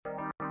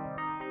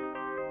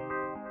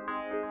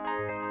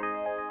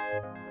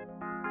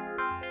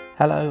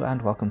Hello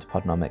and welcome to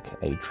PodNomic,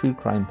 a true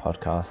crime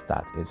podcast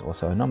that is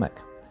also a nomic.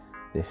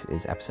 This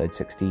is episode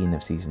 16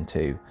 of season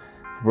 2,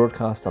 for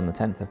broadcast on the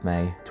 10th of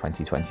May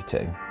 2022.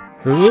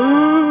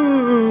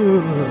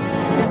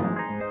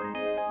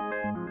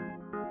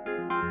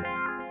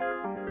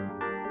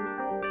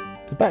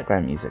 The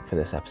background music for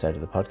this episode of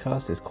the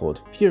podcast is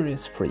called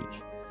Furious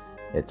Freak.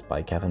 It's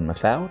by Kevin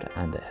MacLeod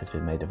and it has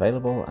been made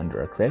available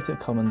under a Creative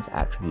Commons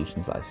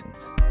Attributions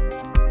license.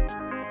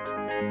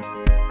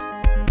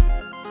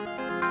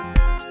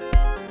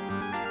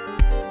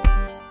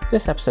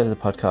 This episode of the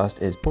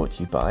podcast is brought to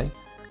you by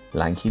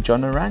Lanky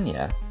John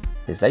Aranya.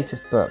 His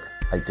latest book,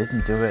 I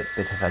Didn't Do It,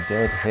 but if I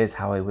did, here's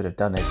how I would have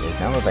done it, is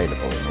now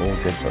available in all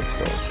good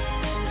bookstores.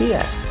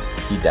 P.S.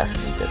 He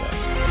definitely did it.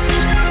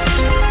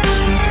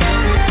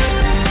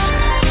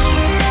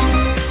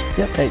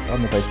 The update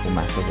on the votable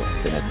matter that has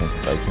been open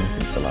for voting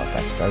since the last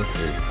episode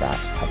is that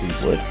Abbey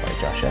Wood by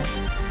Joshua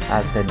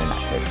has been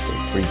enacted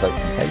with 3 votes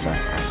in favour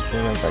and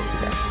 0 votes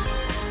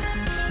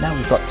against. Now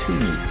we've got 2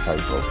 new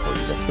proposals for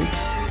you this week.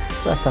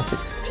 First up,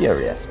 it's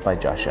Furious by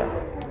Joshua.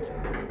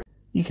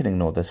 You can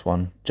ignore this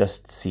one,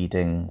 just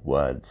seeding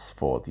words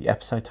for the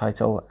episode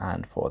title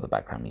and for the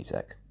background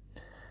music.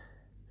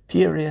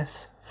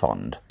 Furious,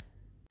 fond.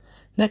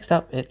 Next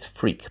up, it's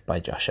Freak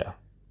by Joshua.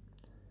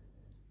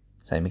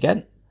 Same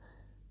again.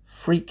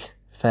 Freak,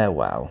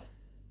 farewell.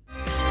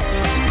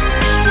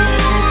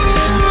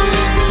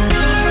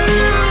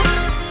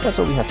 That's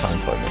all we have time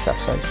for in this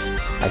episode.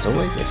 As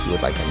always, if you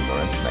would like any more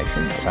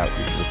information about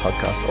either the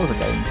podcast or the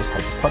game, just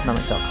head to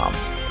podnomic.com.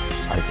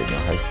 I've been your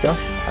host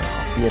Josh, and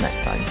I'll see you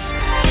next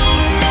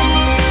time.